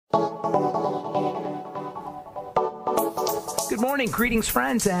Good morning, greetings,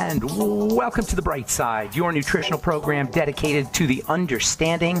 friends, and welcome to The Bright Side, your nutritional program dedicated to the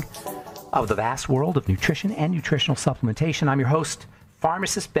understanding of the vast world of nutrition and nutritional supplementation. I'm your host,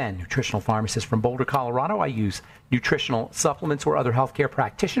 Pharmacist Ben, nutritional pharmacist from Boulder, Colorado. I use nutritional supplements where other healthcare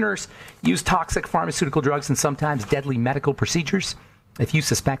practitioners use toxic pharmaceutical drugs and sometimes deadly medical procedures. If you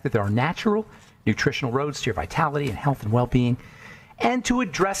suspect that there are natural nutritional roads to your vitality and health and well-being and to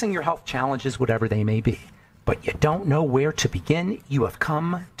addressing your health challenges, whatever they may be, but you don't know where to begin, you have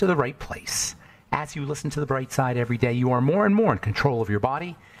come to the right place. As you listen to The Bright Side every day, you are more and more in control of your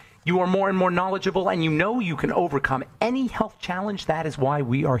body. You are more and more knowledgeable, and you know you can overcome any health challenge. That is why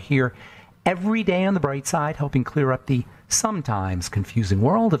we are here every day on The Bright Side, helping clear up the sometimes confusing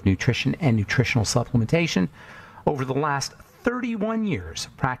world of nutrition and nutritional supplementation. Over the last 31 years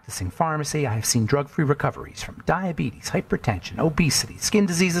of practicing pharmacy, I have seen drug-free recoveries from diabetes, hypertension, obesity, skin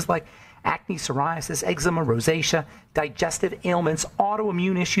diseases like acne, psoriasis, eczema, rosacea, digestive ailments,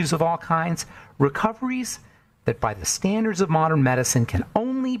 autoimmune issues of all kinds, recoveries that by the standards of modern medicine can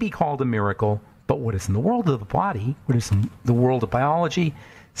only be called a miracle, but what is in the world of the body, what is in the world of biology,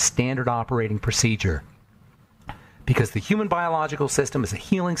 standard operating procedure. Because the human biological system is a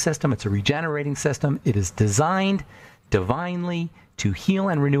healing system, it's a regenerating system, it is designed divinely to heal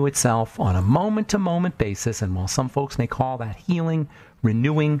and renew itself on a moment-to-moment basis, and while some folks may call that healing,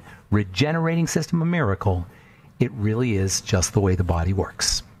 renewing, regenerating system a miracle, it really is just the way the body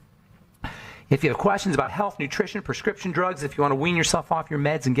works. If you have questions about health, nutrition, prescription drugs, if you want to wean yourself off your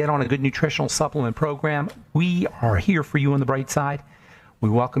meds and get on a good nutritional supplement program, we are here for you on The Bright Side. We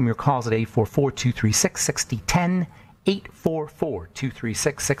welcome your calls at 844-236-6010,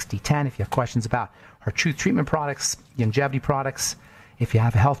 844-236-6010. If you have questions about our Truth Treatment products, longevity products, if you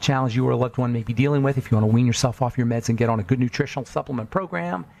have a health challenge you or a loved one may be dealing with, if you want to wean yourself off your meds and get on a good nutritional supplement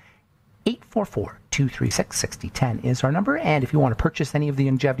program, 844-236-6010 is our number. And if you want to purchase any of the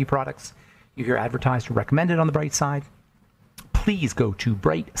longevity products you hear advertised or recommended on The Bright Side, please go to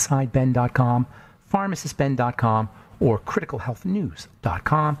brightsideben.com, pharmacistben.com, or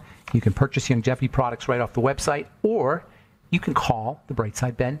criticalhealthnews.com. You can purchase longevity products right off the website, or you can call the Bright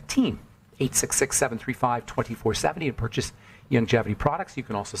Side Ben team, 866-735-2470, and purchase longevity products. You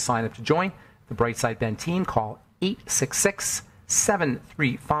can also sign up to join the Bright Side Ben team. Call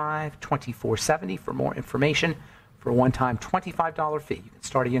 866-735-2470 for more information. For a one-time $25 fee, you can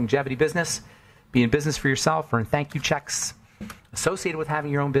start a longevity business, be in business for yourself, earn thank you checks associated with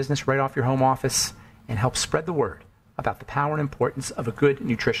having your own business right off your home office, and help spread the word about the power and importance of a good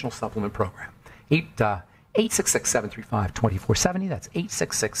nutritional supplement program. 866-735-2470. That's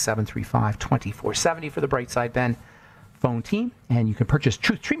 866-735-2470 for the Bright Side Ben phone team. And you can purchase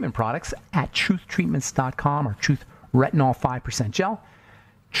Truth Treatment products at truthtreatments.com, or Truth Retinol 5% Gel,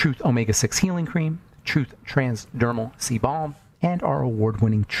 Truth Omega-6 Healing Cream, Truth Transdermal C Balm, and our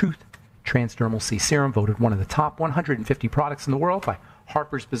award-winning Truth Transdermal C Serum, voted one of the top 150 products in the world by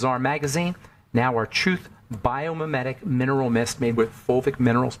Harper's Bazaar magazine. Now our Truth Biomimetic Mineral Mist, made with fulvic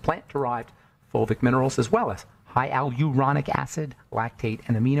minerals, plant-derived fulvic minerals, as well as high hyaluronic acid, lactate,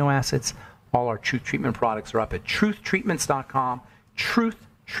 and amino acids. All our Truth Treatment products are up at truthtreatments.com,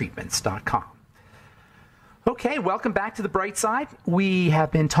 truthtreatments.com. Okay, welcome back to The Bright Side. We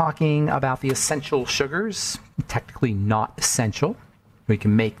have been talking about the essential sugars, technically not essential. We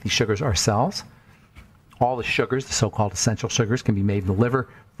can make these sugars ourselves. All the sugars, the so-called essential sugars, can be made in the liver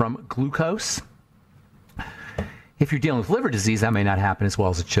from glucose. If you're dealing with liver disease, that may not happen as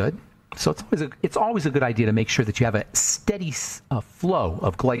well as it should. So it's always a good idea to make sure that you have a steady flow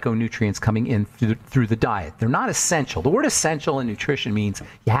of glyconutrients coming in through the diet. They're not essential. The word essential in nutrition means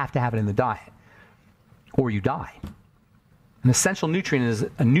you have to have it in the diet, or you die. An essential nutrient is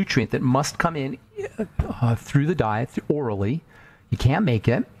a nutrient that must come in through the diet, orally. You can't make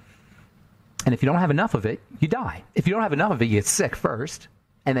it. And if you don't have enough of it, you die. If you don't have enough of it, you get sick first,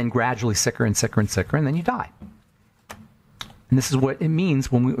 and then gradually sicker and sicker and sicker, and then you die. And this is what it means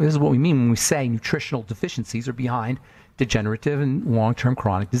this is what we mean when we say nutritional deficiencies are behind degenerative and long-term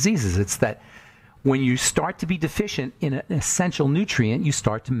chronic diseases. It's that when you start to be deficient in an essential nutrient, you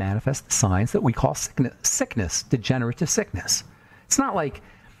start to manifest the signs that we call sickness, degenerative sickness. It's not like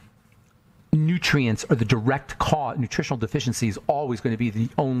nutrients are the direct cause. Nutritional deficiency is always going to be the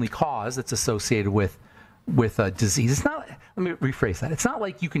only cause that's associated with a disease. It's not, let me rephrase that. It's not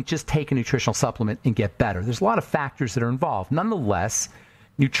like you can just take a nutritional supplement and get better. There's a lot of factors that are involved. Nonetheless,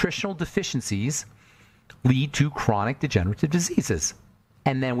 nutritional deficiencies lead to chronic degenerative diseases.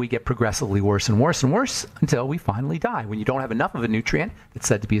 And then we get progressively worse and worse and worse until we finally die. When you don't have enough of a nutrient that's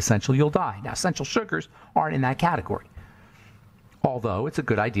said to be essential, you'll die. Now, essential sugars aren't in that category. Although it's a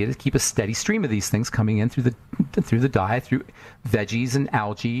good idea to keep a steady stream of these things coming in through the diet, through veggies and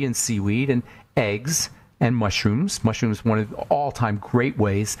algae and seaweed and eggs and mushrooms. Mushrooms, one of the all-time great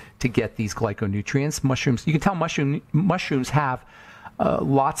ways to get these glyconutrients. Mushrooms, you can tell mushrooms have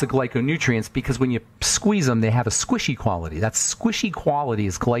lots of glyconutrients because when you squeeze them, they have a squishy quality. That squishy quality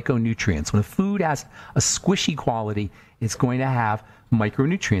is glyconutrients. When a food has a squishy quality, it's going to have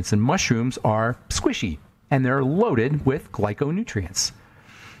micronutrients, and mushrooms are squishy, and they're loaded with glyconutrients.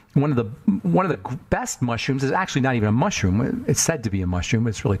 One of the best mushrooms is actually not even a mushroom. It's said to be a mushroom,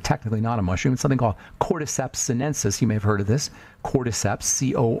 but it's really technically not a mushroom. It's something called Cordyceps sinensis. You may have heard of this. Cordyceps,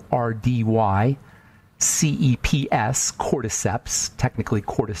 C-O-R-D-Y-C-E-P-S, Cordyceps, technically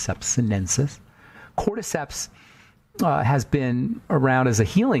Cordyceps sinensis. Cordyceps has been around as a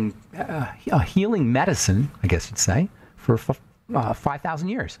healing medicine, I guess you'd say, for 5,000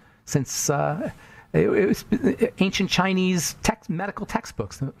 years, since it was ancient Chinese medical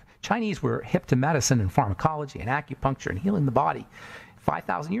textbooks. The Chinese were hip to medicine and pharmacology and acupuncture and healing the body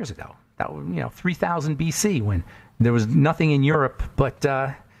 5,000 years ago. That was, 3,000 BC, when there was nothing in Europe but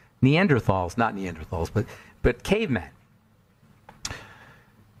Neanderthals, not Neanderthals, but cavemen.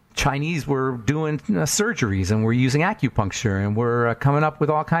 Chinese were doing surgeries and were using acupuncture and were coming up with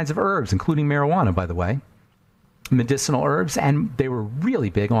all kinds of herbs, including marijuana, by the way, medicinal herbs, and they were really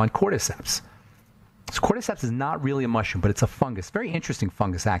big on cordyceps. So cordyceps is not really a mushroom, but it's a fungus. Very interesting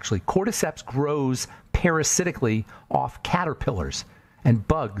fungus, actually. Cordyceps grows parasitically off caterpillars and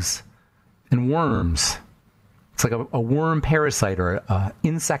bugs and worms. It's like a worm parasite or an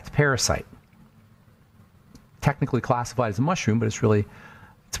insect parasite. Technically classified as a mushroom, but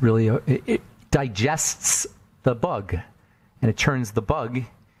it digests the bug, and it turns the bug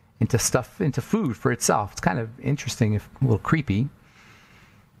into food for itself. It's kind of interesting, if a little creepy.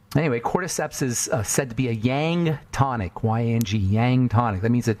 Anyway, cordyceps is said to be a yang tonic, Y-A-N-G, yang tonic. That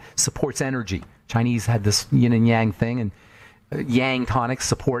means it supports energy. Chinese had this yin and yang thing, and yang tonics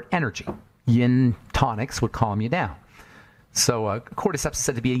support energy. Yin tonics would calm you down. So cordyceps is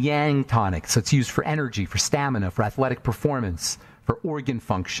said to be a yang tonic. So it's used for energy, for stamina, for athletic performance, for organ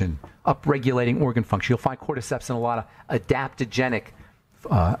function, upregulating organ function. You'll find cordyceps in a lot of adaptogenic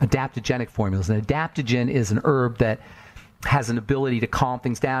formulas. An adaptogen is an herb that has an ability to calm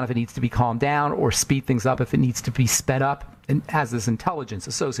things down if it needs to be calmed down, or speed things up if it needs to be sped up, and has this intelligence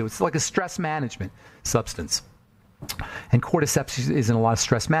associated. It's like a stress management substance. And cordyceps is in a lot of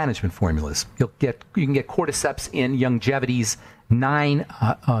stress management formulas. You can get cordyceps in Longevity's Immune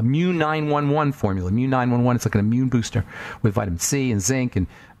 911 formula. Immune 911, it's like an immune booster with vitamin C and zinc and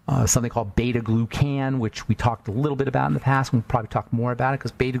something called beta-glucan, which we talked a little bit about in the past. We'll probably talk more about it,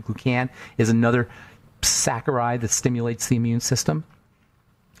 because beta-glucan is another saccharide that stimulates the immune system.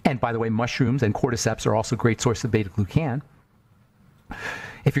 And by the way, mushrooms and cordyceps are also great sources of beta-glucan.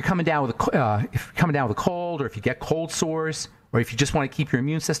 If you're coming down with a cold, or if you get cold sores, or if you just want to keep your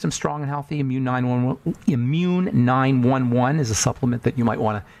immune system strong and healthy, Immune 911 is a supplement that you might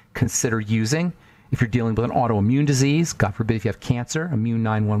want to consider using. If you're dealing with an autoimmune disease, God forbid if you have cancer, Immune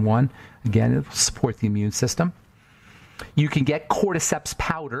 911, again, it will support the immune system. You can get cordyceps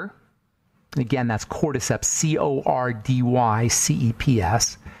powder. Again, that's cordyceps, C-O-R-D-Y-C-E-P-S.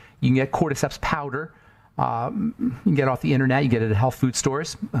 You can get cordyceps powder. You can get it off the internet. You get it at health food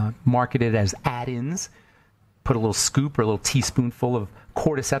stores, marketed as add-ins. Put a little scoop or a little teaspoonful of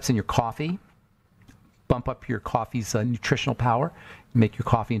cordyceps in your coffee. Bump up your coffee's nutritional power. Make your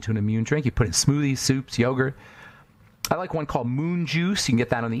coffee into an immune drink. You put it in smoothies, soups, yogurt. I like one called Moon Juice. You can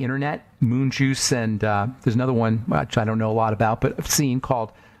get that on the internet. Moon Juice, and there's another one which I don't know a lot about, but I've seen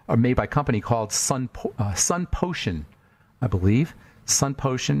made by a company called Sun Potion, I believe. Sun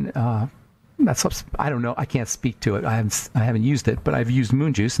Potion. I don't know. I can't speak to it. I haven't used it, but I've used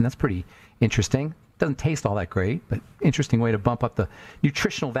Moon Juice, and that's pretty interesting. Doesn't taste all that great, but interesting way to bump up the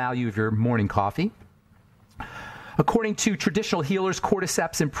nutritional value of your morning coffee. According to traditional healers,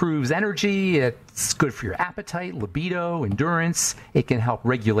 cordyceps improves energy. It's good for your appetite, libido, endurance. It can help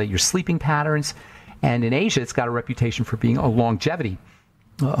regulate your sleeping patterns. And in Asia, it's got a reputation for being a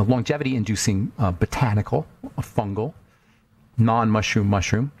longevity-inducing botanical, a fungal, non-mushroom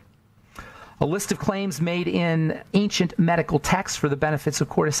mushroom. A list of claims made in ancient medical texts for the benefits of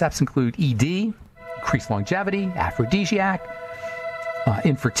cordyceps include ED, increased longevity, aphrodisiac,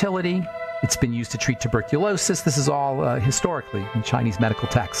 infertility. It's been used to treat tuberculosis. This is all historically in Chinese medical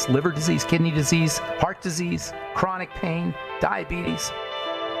texts. Liver disease, kidney disease, heart disease, chronic pain, diabetes,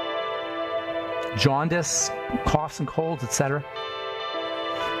 jaundice, coughs and colds, etc.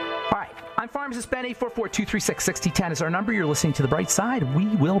 All right, I'm Pharmacist Ben. 844-236-6010 is our number. You're listening to The Bright Side. We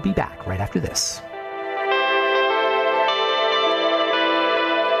will be back right after this.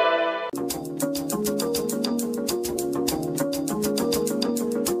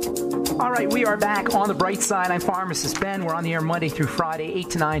 right, we are back on the bright side. I'm Pharmacist Ben. We're on the air Monday through Friday,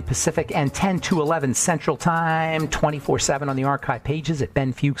 8 to 9 Pacific and 10 to 11 Central Time, 24/7 on the archive pages at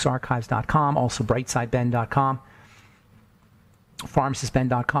benfuchsarchives.com, also brightsideben.com,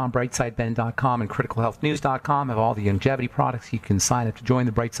 pharmacistben.com, brightsideben.com, and criticalhealthnews.com have all the longevity products. You can sign up to join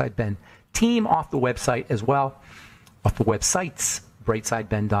the Brightside Ben team off the website as well. Off the websites,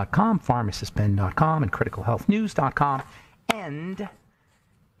 brightsideben.com, pharmacistben.com, and criticalhealthnews.com. And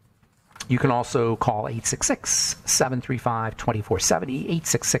you can also call 866-735-2470,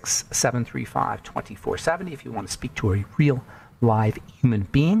 866-735-2470 if you want to speak to a real live human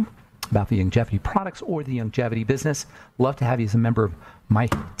being about the longevity products or the longevity business. Love to have you as a member of my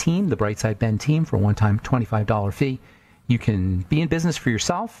team, the Brightside Ben team, for a one-time $25 fee. You can be in business for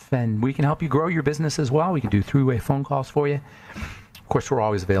yourself, and we can help you grow your business as well. We can do three-way phone calls for you. Of course, we're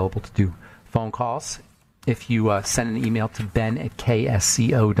always available to do phone calls. If you send an email to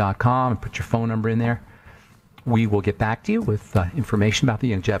ben@ksco.com and put your phone number in there, we will get back to you with information about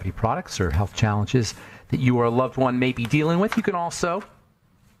the longevity products or health challenges that you or a loved one may be dealing with. You can also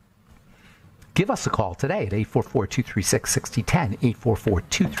give us a call today at 844-236-6010,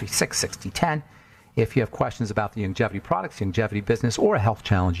 844-236-6010. If you have questions about the longevity products, longevity business, or a health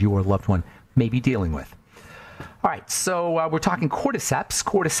challenge you or a loved one may be dealing with. All right, so we're talking cordyceps,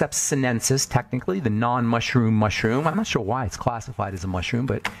 Cordyceps sinensis, technically, the non-mushroom mushroom. I'm not sure why it's classified as a mushroom,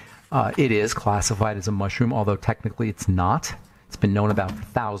 but it is classified as a mushroom, although technically it's not. It's been known about for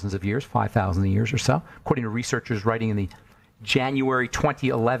thousands of years, 5,000 years or so. According to researchers writing in the January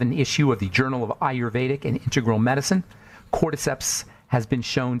 2011 issue of the Journal of Ayurvedic and Integral Medicine, cordyceps has been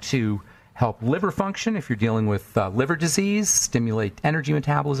shown to help liver function if you're dealing with liver disease, stimulate energy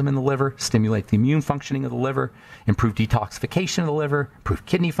metabolism in the liver, stimulate the immune functioning of the liver, improve detoxification of the liver, improve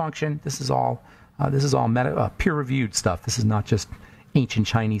kidney function. This is all peer-reviewed stuff. This is not just ancient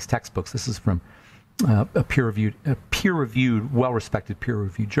Chinese textbooks. This is from a peer-reviewed, well-respected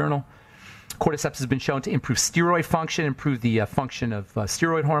peer-reviewed journal. Cordyceps has been shown to improve steroid function, improve the function of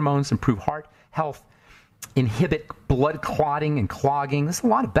steroid hormones, improve heart health, inhibit blood clotting and clogging. There's a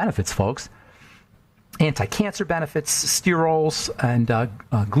lot of benefits, folks. Anti-cancer benefits, sterols, and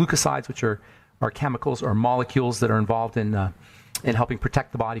glucosides, which are chemicals or molecules that are involved in helping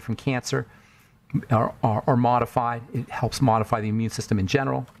protect the body from cancer, are modified. It helps modify the immune system in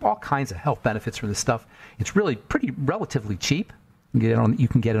general. All kinds of health benefits from this stuff. It's really relatively cheap. You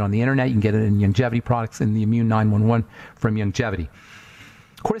can get it on the internet. You can get it in longevity products in the Immune 911 from Longevity.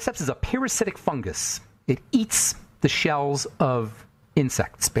 Cordyceps is a parasitic fungus. It eats the shells of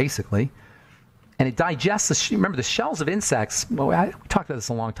insects, basically, and it digests. Remember, the shells of insects, well, we talked about this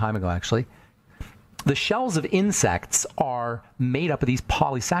a long time ago, actually. The shells of insects are made up of these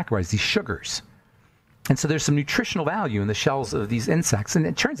polysaccharides, these sugars. And so there's some nutritional value in the shells of these insects. And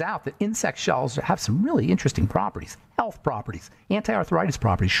it turns out that insect shells have some really interesting properties, health properties, anti-arthritis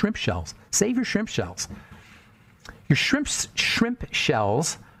properties, shrimp shells. Save your shrimp shells. Your shrimp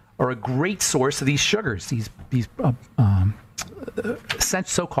shells are a great source of these sugars, these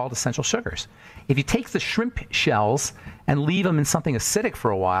so-called essential sugars. If you take the shrimp shells and leave them in something acidic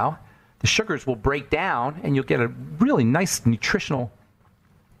for a while, the sugars will break down, and you'll get a really nice nutritional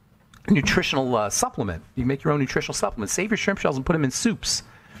supplement. You make your own nutritional supplement. Save your shrimp shells and put them in soups,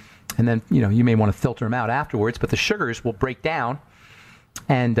 and then you may want to filter them out afterwards. But the sugars will break down,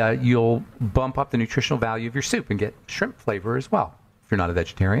 and you'll bump up the nutritional value of your soup and get shrimp flavor as well, if you're not a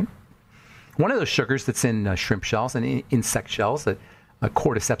vegetarian. One of those sugars that's in shrimp shells and insect shells that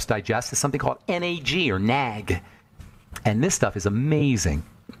cordyceps digest is something called NAG or NAG. And this stuff is amazing.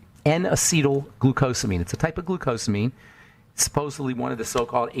 N-acetylglucosamine. It's a type of glucosamine. It's supposedly one of the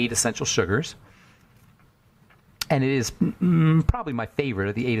so-called 8 essential sugars. And it is probably my favorite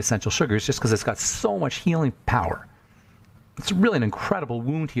of the 8 essential sugars just because it's got so much healing power. It's really an incredible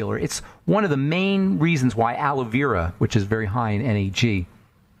wound healer. It's one of the main reasons why aloe vera, which is very high in NAG,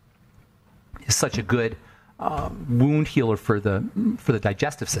 is such a good wound healer for the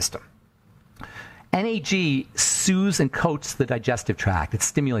digestive system. NAG soothes and coats the digestive tract. It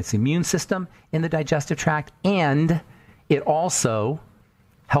stimulates the immune system in the digestive tract, and it also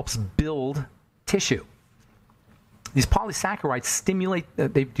helps build tissue. These polysaccharides stimulate,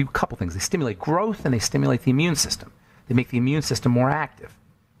 they do a couple things. They stimulate growth and they stimulate the immune system. They make the immune system more active.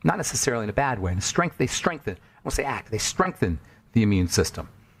 Not necessarily in a bad way. They strengthen, I won't say act, they strengthen the immune system.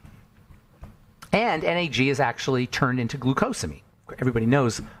 And NAG is actually turned into glucosamine. Everybody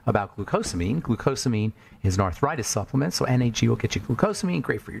knows about glucosamine. Glucosamine is an arthritis supplement, so NAG will get you glucosamine,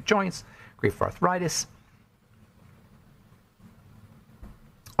 great for your joints, great for arthritis.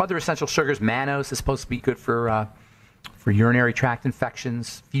 Other essential sugars, mannose is supposed to be good for urinary tract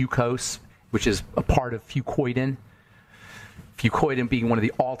infections, Fuchs, which is a part of fucoidan. Fucoidan being one of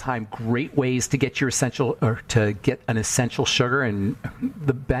the all-time great ways to get your essential, or to get an essential sugar, and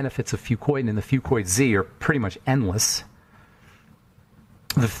the benefits of fucoidan and the Fucoid Z are pretty much endless.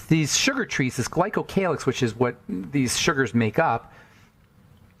 These sugar trees, this glycocalyx, which is what these sugars make up,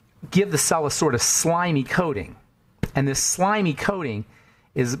 give the cell a sort of slimy coating. And this slimy coating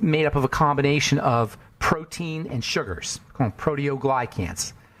is made up of a combination of protein and sugars, called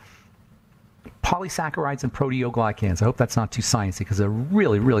proteoglycans. Polysaccharides and proteoglycans. I hope that's not too sciencey, because they're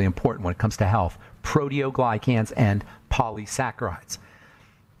really, really important when it comes to health. Proteoglycans and polysaccharides.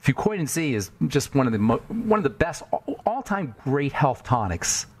 Fucoidan Z is just one of the best all-time great health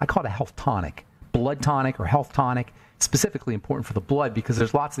tonics. I call it a health tonic, blood tonic or health tonic. It's specifically important for the blood because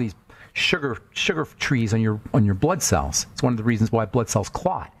there's lots of these sugar trees on your blood cells. It's one of the reasons why blood cells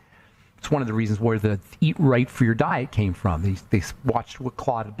clot. It's one of the reasons where the eat right for your diet came from. They watched what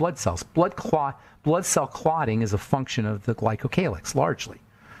clotted blood cells. Blood cell clotting is a function of the glycocalyx largely.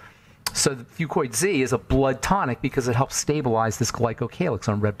 So the Fucoid Z is a blood tonic because it helps stabilize this glycocalyx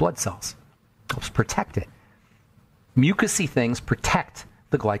on red blood cells. Helps protect it. Mucousy things protect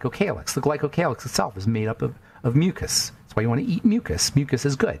the glycocalyx. The glycocalyx itself is made up of mucus. That's why you want to eat mucus. Mucus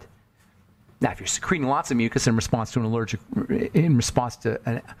is good. Now, if you're secreting lots of mucus in response to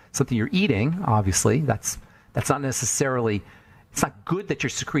something you're eating, obviously, that's not necessarily, it's not good that you're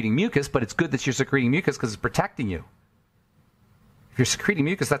secreting mucus, but it's good that you're secreting mucus because it's protecting you. If you're secreting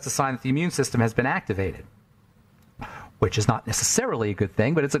mucus, that's a sign that the immune system has been activated, which is not necessarily a good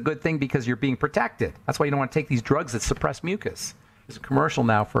thing, but it's a good thing because you're being protected. That's why you don't want to take these drugs that suppress mucus. There's a commercial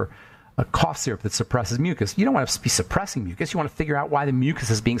now for a cough syrup that suppresses mucus. You don't want to be suppressing mucus. You want to figure out why the mucus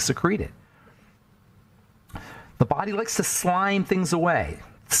is being secreted. The body likes to slime things away.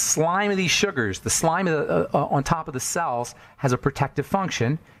 The slime of these sugars, the slime on top of the cells has a protective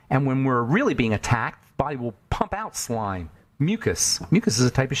function, and when we're really being attacked, the body will pump out slime. Mucus. Mucus is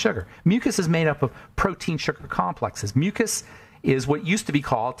a type of sugar. Mucus is made up of protein-sugar complexes. Mucus is what used to be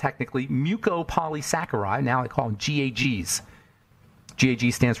called, technically, mucopolysaccharide. Now they call them GAGs.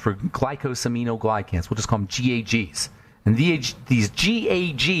 GAG stands for glycosaminoglycans. We'll just call them GAGs. And these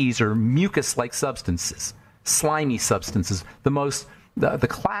GAGs are mucus-like substances, slimy substances. The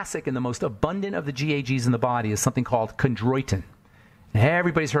classic and the most abundant of the GAGs in the body is something called chondroitin.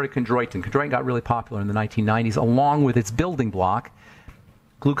 Everybody's heard of chondroitin. Chondroitin got really popular in the 1990s, along with its building block,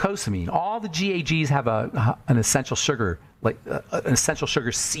 glucosamine. All the GAGs have an essential sugar, like an essential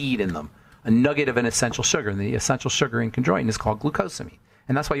sugar seed in them, a nugget of an essential sugar. And the essential sugar in chondroitin is called glucosamine.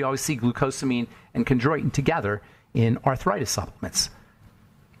 And that's why you always see glucosamine and chondroitin together in arthritis supplements.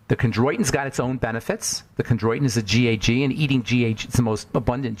 The chondroitin's got its own benefits. The chondroitin is a GAG, and eating GAG, it's the most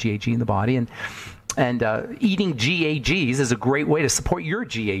abundant GAG in the body. And eating GAGs is a great way to support your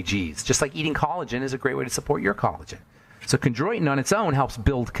GAGs, just like eating collagen is a great way to support your collagen. So chondroitin on its own helps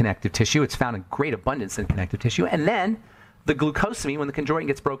build connective tissue. It's found in great abundance in connective tissue. And then the glucosamine, when the chondroitin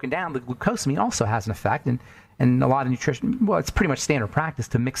gets broken down, the glucosamine also has an effect. And a lot of nutrition, well, it's pretty much standard practice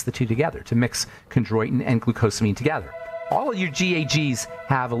to mix the two together, to mix chondroitin and glucosamine together. All of your GAGs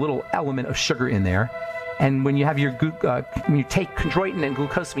have a little element of sugar in there. And when you have when you take chondroitin and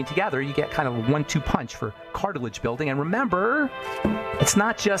glucosamine together, you get kind of a 1-2 punch for cartilage building. And remember, it's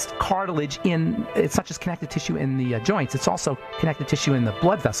not just it's not just connective tissue in the joints. It's also connective tissue in the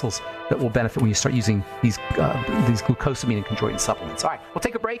blood vessels that will benefit when you start using these glucosamine and chondroitin supplements. All right, we'll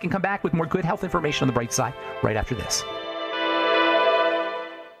take a break and come back with more good health information on the bright side right after this.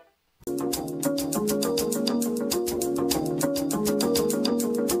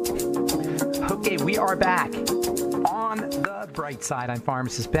 We are back on the bright side. I'm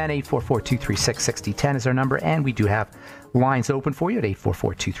Pharmacist Ben. 844-236-6010 is our number, and we do have lines open for you at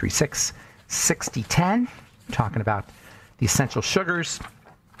 844-236-6010. Talking about the essential sugars,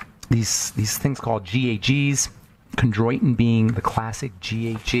 these things called GAGs, chondroitin being the classic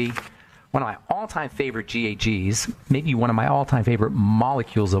GAG. One of my all-time favorite GAGs, maybe one of my all-time favorite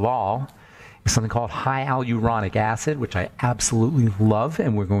molecules of all, is something called high hyaluronic acid, which I absolutely love,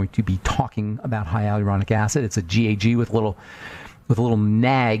 and we're going to be talking about high hyaluronic acid. It's a GAG with a little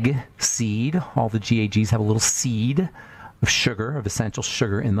nag seed. All the GAGs have a little seed of sugar, of essential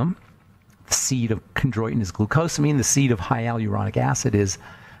sugar in them. The seed of chondroitin is glucosamine. The seed of high hyaluronic acid is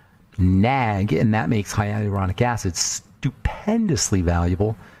nag, and that makes high hyaluronic acid stupendously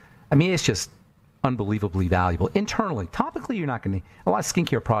valuable. I mean, it's just unbelievably valuable. Internally, topically, you're not going to, a lot of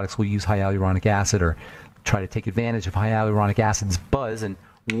skincare products will use high hyaluronic acid or try to take advantage of high hyaluronic acid's buzz and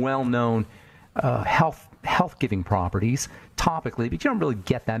well-known health-giving properties topically, but you don't really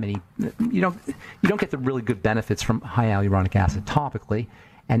get that many, you don't get the really good benefits from high hyaluronic acid topically.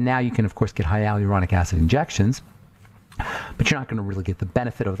 And now you can, of course, get high hyaluronic acid injections, but you're not going to really get the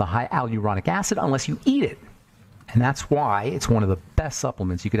benefit of the high hyaluronic acid unless you eat it. And that's why it's one of the best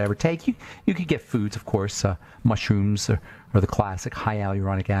supplements you could ever take. You could get foods, of course, mushrooms or the classic high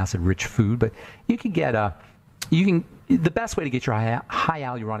hyaluronic acid rich food, but you can get the best way to get your high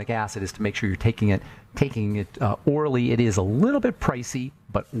hyaluronic acid is to make sure you're taking it orally. It is a little bit pricey,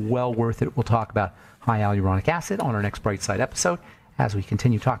 but well worth it. We'll talk about high hyaluronic acid on our next Bright Side episode as we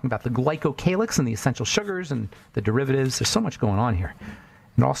continue talking about the glycocalyx and the essential sugars and the derivatives. There's so much going on here.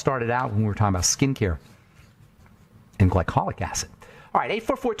 It all started out when we were talking about skincare and glycolic acid. All right,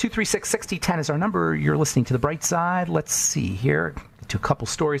 844-236-6010 is our number. You're listening to The Bright Side. Let's see here. Get to a couple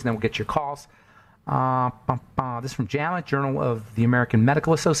stories, and then we'll get your calls. This is from JAMA, Journal of the American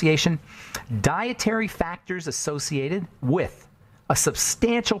Medical Association. Dietary factors associated with a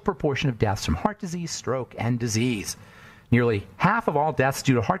substantial proportion of deaths from heart disease, stroke, and disease. Nearly half of all deaths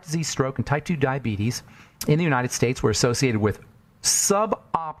due to heart disease, stroke, and type 2 diabetes in the United States were associated with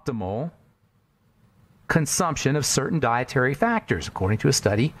suboptimal consumption of certain dietary factors, according to a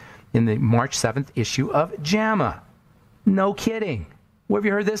study in the March 7th issue of JAMA. No kidding. Where have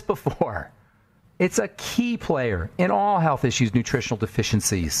you heard this before? It's a key player in all health issues, nutritional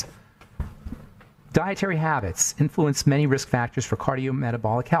deficiencies. Dietary habits influence many risk factors for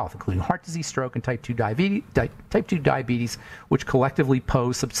cardiometabolic health, including heart disease, stroke, and type 2 diabetes, which collectively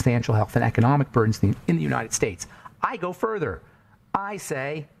pose substantial health and economic burdens in the United States. I go further. I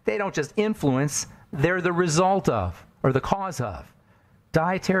say they don't just influence, they're the result of, or the cause of.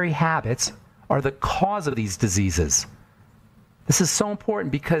 Dietary habits are the cause of these diseases. This is so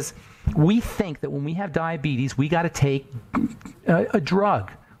important because we think that when we have diabetes, we got to take a drug.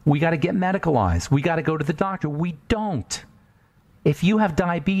 We got to get medicalized. We got to go to the doctor. We don't. If you have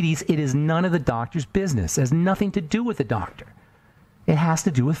diabetes, it is none of the doctor's business. It has nothing to do with the doctor. It has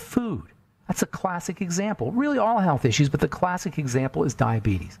to do with food. That's a classic example. Really all health issues, but the classic example is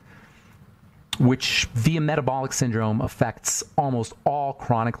diabetes, which via metabolic syndrome affects almost all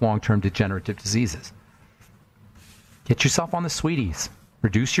chronic long-term degenerative diseases. Get yourself on the sweeties.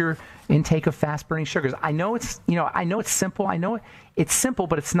 Reduce your intake of fast-burning sugars. I know it's simple. I know it's simple,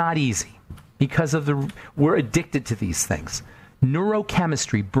 but it's not easy because we're addicted to these things.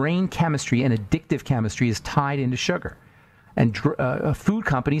 Neurochemistry, brain chemistry, and addictive chemistry is tied into sugar. And food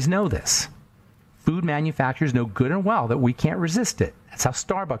companies know this. Food manufacturers know good and well that we can't resist it. That's how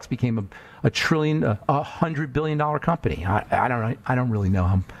Starbucks became a $100 billion company. I don't really know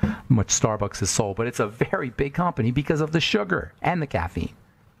how much Starbucks has sold, but it's a very big company because of the sugar and the caffeine.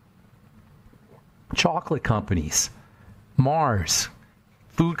 Chocolate companies, Mars,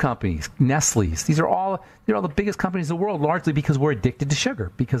 food companies, Nestle's. These are all the biggest companies in the world, largely because we're addicted to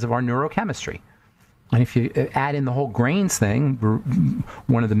sugar because of our neurochemistry. And if you add in the whole grains thing,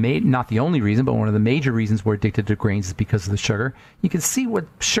 one of the not the only reason, but one of the major reasons we're addicted to grains is because of the sugar. You can see what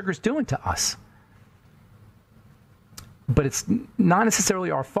sugar's doing to us. But it's not necessarily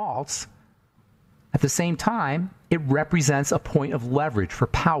our faults. At the same time, it represents a point of leverage for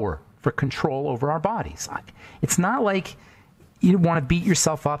power, for control over our bodies. It's not like you want to beat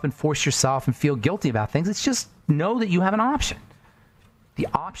yourself up and force yourself and feel guilty about things. It's just know that you have an option. The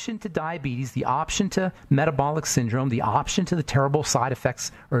option to diabetes, the option to metabolic syndrome, the option to the terrible side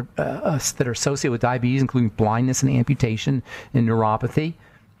effects that are associated with diabetes, including blindness and amputation and neuropathy.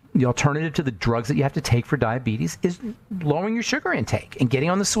 The alternative to the drugs that you have to take for diabetes is lowering your sugar intake and getting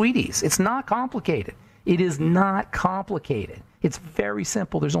on the sweeties. It's not complicated. It is not complicated. It's very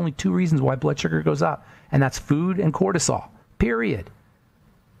simple. There's only two reasons why blood sugar goes up, and that's food and cortisol, period.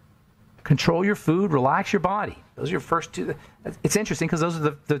 Control your food, relax your body. Those are your first two. It's interesting because those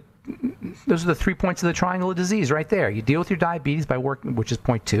are the 3 points of the triangle of disease right there. You deal with your diabetes by working, which is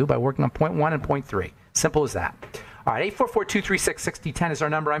point 2, by working on point 1 and point 3. Simple as that. All right, 844-236-6010 is our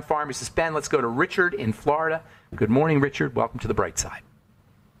number. I'm Pharmacist Ben. Let's go to Richard in Florida. Good morning, Richard. Welcome to The Bright Side.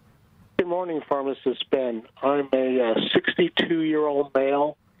 Good morning, Pharmacist Ben. I'm a 62-year-old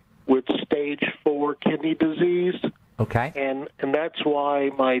male with stage 4 kidney disease. Okay. And that's why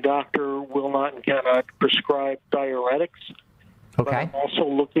my doctor will not and cannot prescribe diuretics. Okay. But I'm also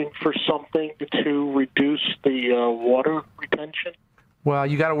looking for something to reduce the water retention. Well,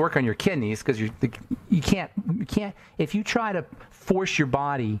 you got to work on your kidneys because you can't if you try to force your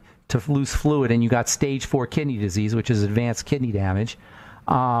body to lose fluid and you got stage 4 kidney disease, which is advanced kidney damage,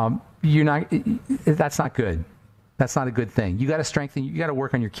 that's not good. That's not a good thing. You got to strengthen. You got to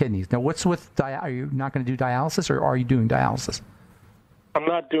work on your kidneys. Now, what's with are you not going to do dialysis, or are you doing dialysis? I'm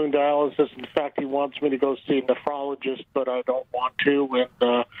not doing dialysis. In fact, he wants me to go see a nephrologist, but I don't want to.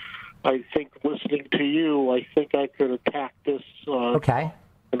 And I think listening to you, I think I could attack this. Okay.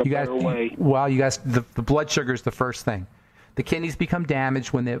 a better way. Well, you guys, the blood sugar is the first thing. The kidneys become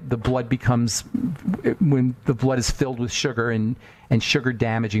damaged when the blood is filled with sugar and sugar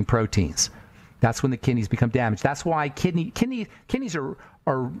damaging proteins. That's when the kidneys become damaged. That's why kidneys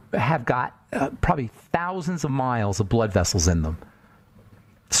have got probably thousands of miles of blood vessels in them.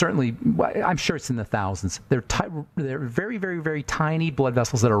 Certainly, I'm sure it's in the thousands. They're very, very, very tiny blood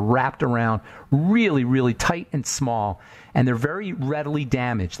vessels that are wrapped around really, really tight and small, and they're very readily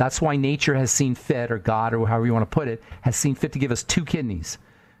damaged. That's why nature has seen fit, or God, or however you want to put it, has seen fit to give us 2 kidneys.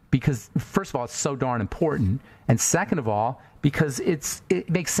 Because, first of all, it's so darn important, and second of all, because it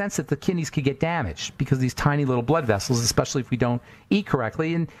makes sense that the kidneys could get damaged because of these tiny little blood vessels, especially if we don't eat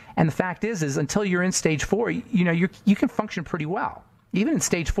correctly. And the fact is until you're in stage 4, you can function pretty well. Even in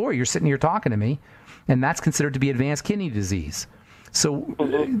stage 4, you're sitting here talking to me, and that's considered to be advanced kidney disease. So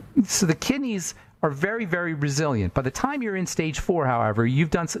the kidneys are very, very resilient. By the time you're in stage 4, however, you've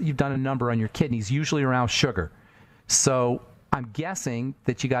done a number on your kidneys, usually around sugar. So I'm guessing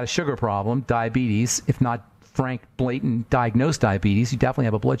that you got a sugar problem, diabetes, if not frank, blatant diagnosed diabetes. You definitely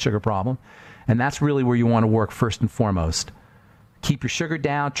have a blood sugar problem, and that's really where you want to work first and foremost. Keep your sugar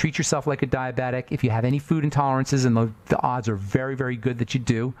down. Treat yourself like a diabetic. If you have any food intolerances, and the odds are very, very good that you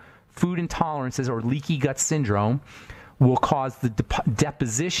do, food intolerances or leaky gut syndrome will cause the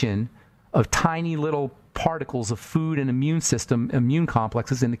deposition of tiny little particles of food and immune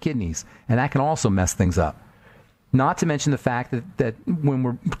complexes in the kidneys, and that can also mess things up. Not to mention the fact that when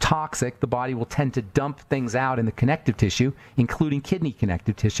we're toxic, the body will tend to dump things out in the connective tissue, including kidney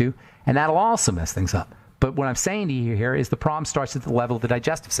connective tissue, and that'll also mess things up. But what I'm saying to you here is the problem starts at the level of the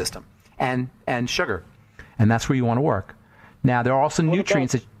digestive system and sugar, and that's where you want to work. Now, there are also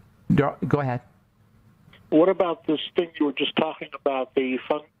nutrients that... Go ahead. What about this thing you were just talking about, the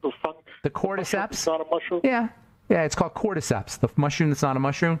cordyceps? It's not a mushroom? Yeah, it's called cordyceps. The mushroom that's not a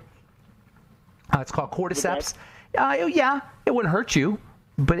mushroom. It's called cordyceps. Yeah, it wouldn't hurt you,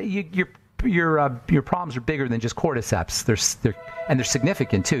 but your problems are bigger than just cordyceps. They're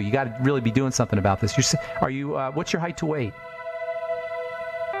significant too. You got to really be doing something about this. What's your height to weight?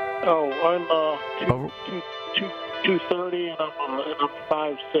 Oh, I'm 230 and I'm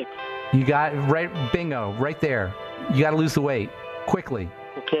 5'6". You got bingo, right there. You got to lose the weight quickly.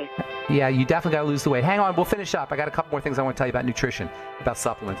 Okay. Yeah, you definitely got to lose the weight. Hang on, we'll finish up. I got a couple more things I want to tell you about nutrition, about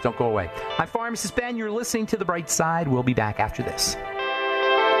supplements. Don't go away. I'm Pharmacist Ben. You're listening to The Bright Side. We'll be back after this.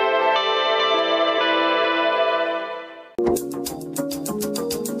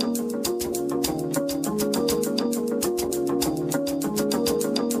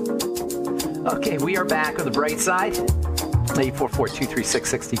 Okay, we are back on The Bright Side.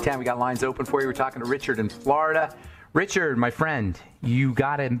 844-236-6010. We got lines open for you. We're talking to Richard in Florida. Richard, my friend, you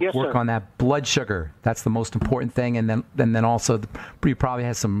got to work on that blood sugar. That's the most important thing. And then also, you probably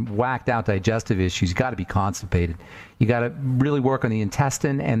have some whacked out digestive issues. You got to be constipated. You got to really work on the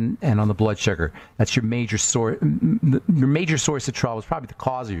intestine and on the blood sugar. That's your major source. Your major source of trouble is probably the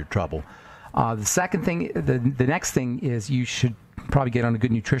cause of your trouble. The second thing, the next thing is you should probably get on a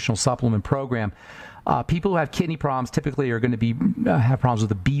good nutritional supplement program. People who have kidney problems typically are going to have problems with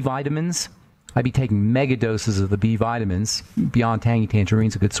the B vitamins. I'd be taking mega doses of the B vitamins. Beyond Tangy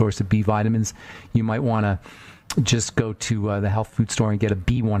Tangerine's a good source of B vitamins. You might want to just go to the health food store and get a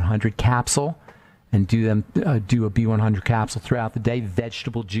B100 capsule and do a B100 capsule throughout the day.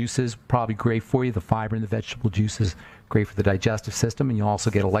 Vegetable juices, probably great for you. The fiber in the vegetable juice is great for the digestive system, and you'll also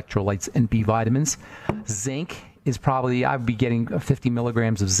get electrolytes and B vitamins. Zinc is probably, I'd be getting 50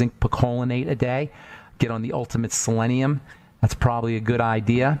 milligrams of zinc picolinate a day. Get on the Ultimate Selenium. That's probably a good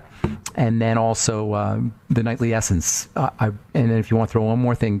idea. And then also the Nightly Essence. And then if you want to throw one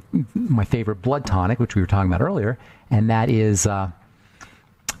more thing, my favorite blood tonic, which we were talking about earlier, and that is the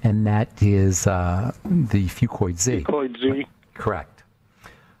Fuchs Z. Fuchs Z. Correct.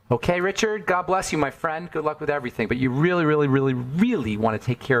 Okay, Richard, God bless you, my friend. Good luck with everything. But you really, really, really, really want to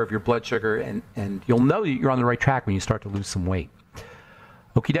take care of your blood sugar, and you'll know that you're on the right track when you start to lose some weight.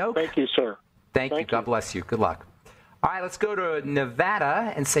 Okie doke? Thank you, sir. Thank you. God bless you. Good luck. All right, let's go to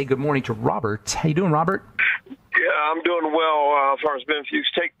Nevada and say good morning to Robert. How you doing, Robert? Yeah, I'm doing well. As far as Ben Fuchs,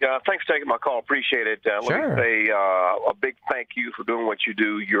 thanks for taking my call. Appreciate it. Sure. Let me say a big thank you for doing what you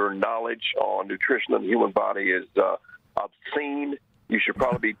do. Your knowledge on nutrition and the human body is obscene. You should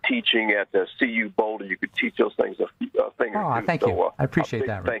probably be teaching at the CU Boulder. You could teach those things a thing or two. Thank you. I appreciate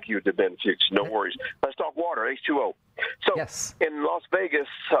that. Thank you to Ben Fuchs. No worries. Let's talk water, H2O. So yes. In Las Vegas,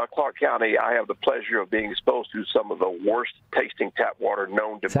 Clark County, I have the pleasure of being exposed to some of the worst tasting tap water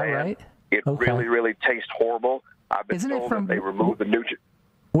known to man. Is that right? It really, really tastes horrible. I've been told that they removed the nutrient.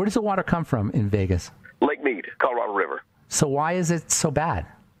 Where does the water come from in Vegas? Lake Mead, Colorado River. So why is it so bad?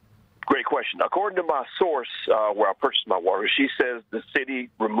 question. According to my source where I purchased my water, she says the city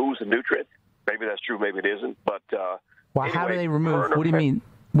removes the nutrients. Maybe that's true, maybe it isn't. But well, anyway, how do they remove? What do you mean?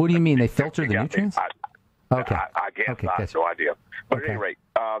 What do you mean? They filter the nutrients? Okay. I guess. Okay, I have no idea. But at any rate,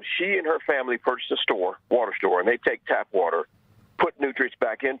 she and her family purchased a water store, and they take tap water, put nutrients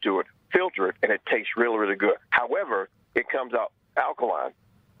back into it, filter it, and it tastes really, really good. However, it comes out alkaline,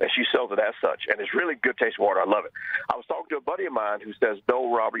 and she sells it as such, and it's really good taste water. I love it. I was talking to a buddy of mine who says,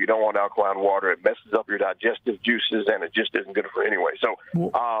 no, Robert, you don't want alkaline water. It messes up your digestive juices, and it just isn't good for it anyway. So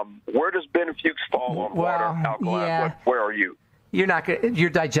where does Ben Fuchs fall on water, alkaline? Yeah. Where are you? You're not going. Your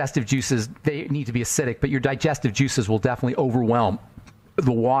digestive juices, they need to be acidic, but your digestive juices will definitely overwhelm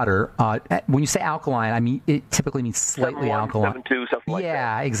the water. When you say alkaline, I mean it typically means slightly 7.1, alkaline. 7.2, something like that.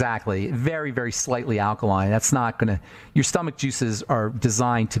 Yeah, exactly. Very, very slightly alkaline. That's not going to. Your stomach juices are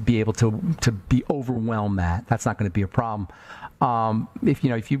designed to be able to be overwhelm that. That's not going to be a problem. If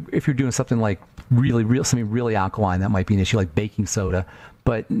you're doing something like something really alkaline, that might be an issue, like baking soda.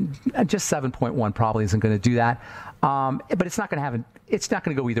 But just 7.1 probably isn't going to do that. But it's not going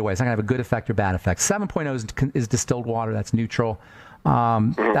to go either way. It's not going to have a good effect or bad effect. 7.0 is distilled water. That's neutral. I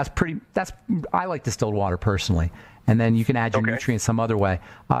like distilled water personally. And then you can add your nutrients some other way.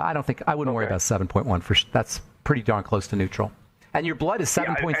 I wouldn't worry about 7.1 that's pretty darn close to neutral. And your blood is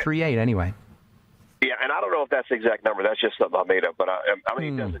 7.38 anyway. Yeah, and I don't know if that's the exact number. That's just something I made up. But I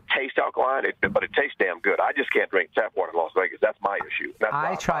mean, it doesn't taste alkaline, but it tastes damn good. I just can't drink tap water in Las Vegas. That's my issue.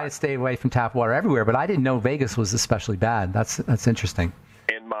 I try to stay away from tap water everywhere, but I didn't know Vegas was especially bad. That's interesting.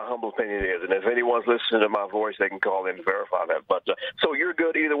 In my humble opinion, it is. And if anyone's listening to my voice, they can call in and verify that. But so you're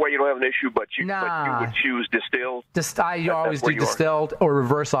good either way. You don't have an issue, but you would choose distilled. I always do distilled, or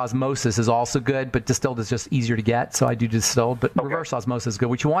reverse osmosis is also good, but distilled is just easier to get, so I do distilled. But reverse osmosis is good.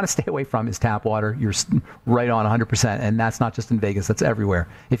 What you want to stay away from is tap water. You're right on 100%, and that's not just in Vegas. That's everywhere.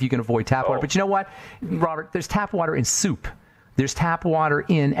 If you can avoid tap water. But you know what, Robert? There's tap water in soup. There's tap water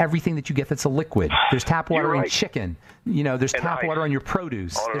in everything that you get that's a liquid. There's tap water in chicken. There's tap water on your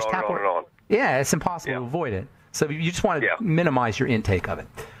produce. There's tap water. Yeah, it's impossible to avoid it. So you just want to minimize your intake of it.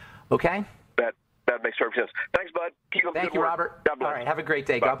 Okay? That makes perfect sense. Thanks, bud. Keep up the good work. Thank you, Robert. God bless. All right, have a great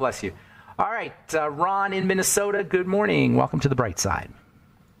day. Bye. God bless you. All right, Ron in Minnesota, good morning. Welcome to the bright side.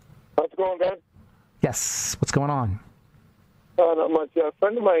 How's it going, Ben? Yes, what's going on? Not much. A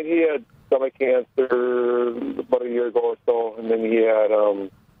friend of mine, he had stomach cancer about a year ago or so, and then he had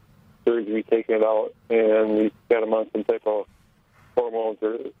surgery taken it out, and he got him on some type of hormones,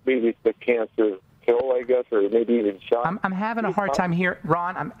 or maybe it's the cancer pill, I guess, or maybe even shot. I'm having a hard time here,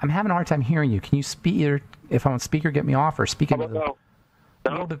 Ron. I'm having a hard time hearing you. Can you speak? Either if I'm on speaker, get me off, or speak into now?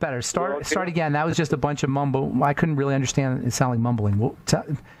 a little bit better. Start again. That was just a bunch of mumble. I couldn't really understand. It sounded like mumbling.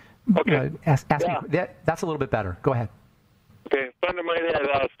 Ask me. That's a little bit better. Go ahead. Okay, a friend of mine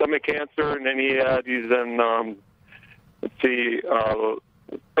had stomach cancer, and then he's in,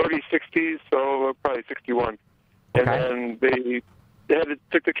 30s, 60s, so probably 61. And then they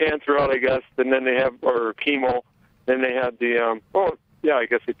took the cancer out, I guess, and then they have, or chemo, then they had the, I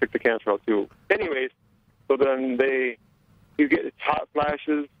guess they took the cancer out too. Anyways, so then he's getting hot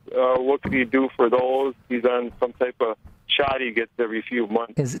flashes. What can he do for those? He's on some type of shot he gets every few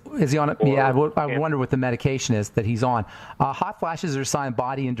months. Is he on it? Yeah, I wonder what the medication is that he's on. Hot flashes are a sign of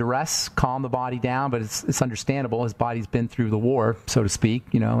body in duress. Calm the body down, but it's understandable. His body's been through the war, so to speak,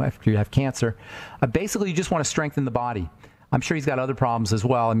 after you have cancer. Basically, you just want to strengthen the body. I'm sure he's got other problems as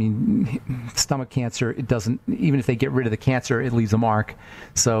well. I mean, stomach cancer, it doesn't, even if they get rid of the cancer, it leaves a mark.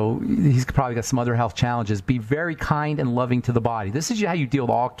 So he's probably got some other health challenges. Be very kind and loving to the body. This is how you deal with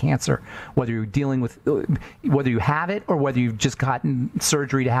all cancer, whether you're dealing with, whether you have it or whether you've just gotten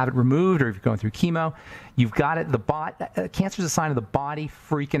surgery to have it removed or if you're going through chemo. You've got it, cancer is a sign of the body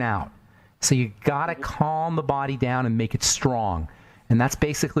freaking out. So you got to calm the body down and make it strong. And that's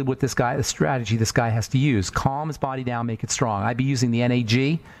basically what the strategy this guy has to use. Calm his body down, make it strong. I'd be using the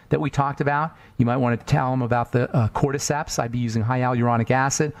NAG that we talked about. You might want to tell him about the cordyceps. I'd be using high hyaluronic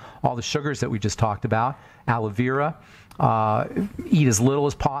acid, all the sugars that we just talked about, aloe vera. Eat as little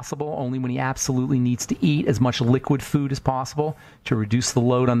as possible, only when he absolutely needs to eat, as much liquid food as possible to reduce the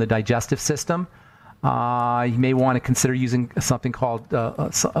load on the digestive system. You may want to consider using something called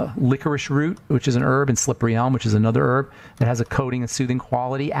licorice root, which is an herb, and slippery elm, which is another herb that has a coating and soothing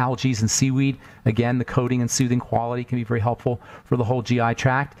quality. Algae and seaweed, again, the coating and soothing quality can be very helpful for the whole GI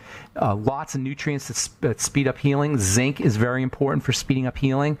tract. Lots of nutrients that speed up healing. Zinc is very important for speeding up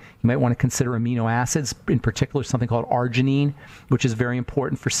healing. You might want to consider amino acids, in particular something called arginine, which is very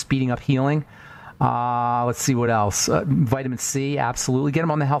important for speeding up healing. Let's see what else. Vitamin C, absolutely. Get them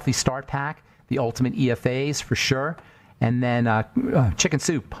on the Healthy Start Pack. The ultimate EFAs for sure. And then chicken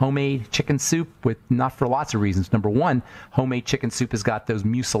soup, homemade chicken soup, not for lots of reasons. Number one, homemade chicken soup has got those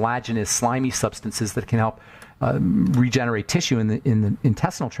mucilaginous, slimy substances that can help regenerate tissue in the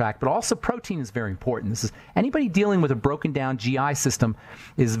intestinal tract, but also protein is very important. This is anybody dealing with a broken down GI system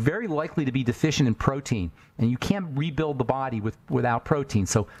is very likely to be deficient in protein, and you can't rebuild the body without protein.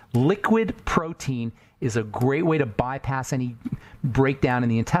 So liquid protein is a great way to bypass any breakdown in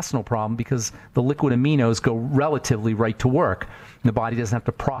the intestinal problem because the liquid aminos go relatively right to work. The body doesn't have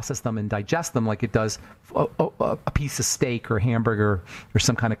to process them and digest them like it does a piece of steak or hamburger or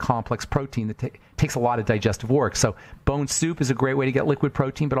some kind of complex protein that takes a lot of digestive work. So bone soup is a great way to get liquid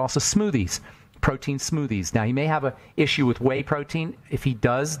protein, but also smoothies, protein smoothies. Now, he may have an issue with whey protein. If he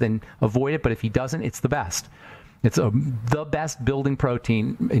does, then avoid it, but if he doesn't, it's the best. It's the best building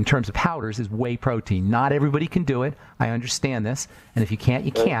protein in terms of powders is whey protein. Not everybody can do it. I understand this. And if you can't,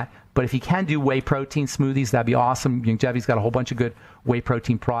 you can't. But if you can do whey protein smoothies, that'd be awesome. Youngevity's got a whole bunch of good whey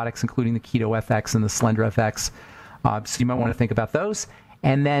protein products, including the Keto FX and the Slender FX. So you might want to think about those.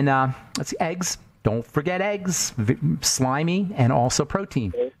 And then, let's see, eggs. Don't forget eggs, slimy, and also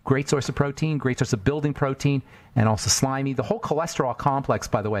protein. Great source of protein, great source of building protein, and also slimy. The whole cholesterol complex,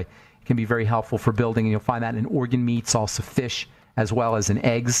 by the way, can be very helpful for building, and you'll find that in organ meats, also fish, as well as in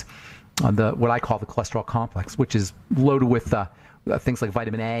eggs. What I call the cholesterol complex, which is loaded with things like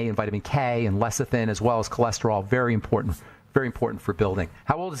vitamin A and vitamin K and lecithin, as well as cholesterol. Very important for building.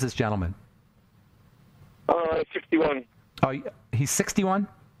 How old is this gentleman? 61. Oh, he's 61?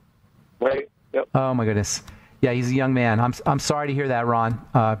 Right. Yep. Oh my goodness. Yeah, he's a young man. I'm sorry to hear that, Ron.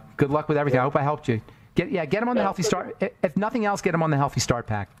 Good luck with everything. I hope I helped you. Get him on the Healthy Start. If nothing else, get him on the Healthy Start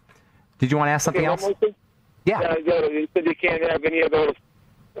Pack. Did you want to ask something else? Yeah. You said you can't have any of those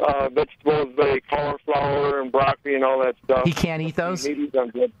vegetables like cauliflower and broccoli and all that stuff. He can't eat those?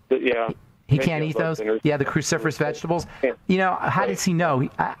 Yeah. He can't eat those? Yeah, the cruciferous vegetables? You know, how does he know?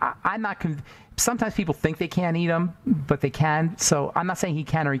 I'm not sometimes people think they can't eat them, but they can. So I'm not saying he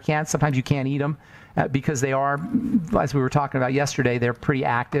can or he can't. Sometimes you can't eat them because they are, as we were talking about yesterday, they're pretty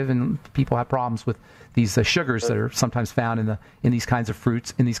active, and people have problems with these sugars that are sometimes found in these kinds of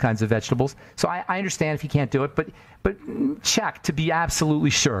fruits, in these kinds of vegetables. So I understand if you can't do it, but check to be absolutely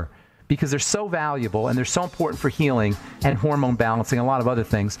sure, because they're so valuable and they're so important for healing and hormone balancing and a lot of other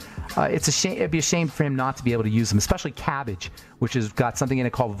things. It'd be a shame for him not to be able to use them, especially cabbage, which has got something in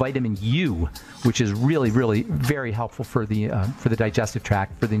it called vitamin U, which is really, really very helpful for the digestive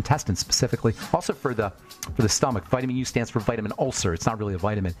tract, for the intestines specifically, also for the stomach. Vitamin U stands for vitamin ulcer. It's not really a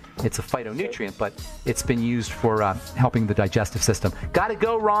vitamin. It's a phytonutrient, but it's been used for helping the digestive system. Got to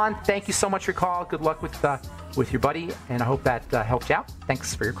go, Ron. Thank you so much for your call. Good luck with your buddy, and I hope that helped you out.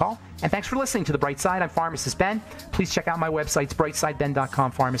 Thanks for your call. And thanks for listening to The Bright Side. I'm Pharmacist Ben. Please check out my websites,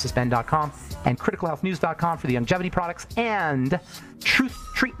 brightsideben.com, pharmacistben.com, and criticalhealthnews.com for the longevity products, and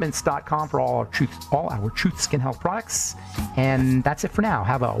truthtreatments.com for all our Truth Skin Health products. And that's it for now.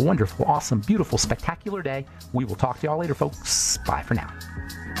 Have a wonderful, awesome, beautiful, spectacular day. We will talk to y'all later, folks. Bye for now.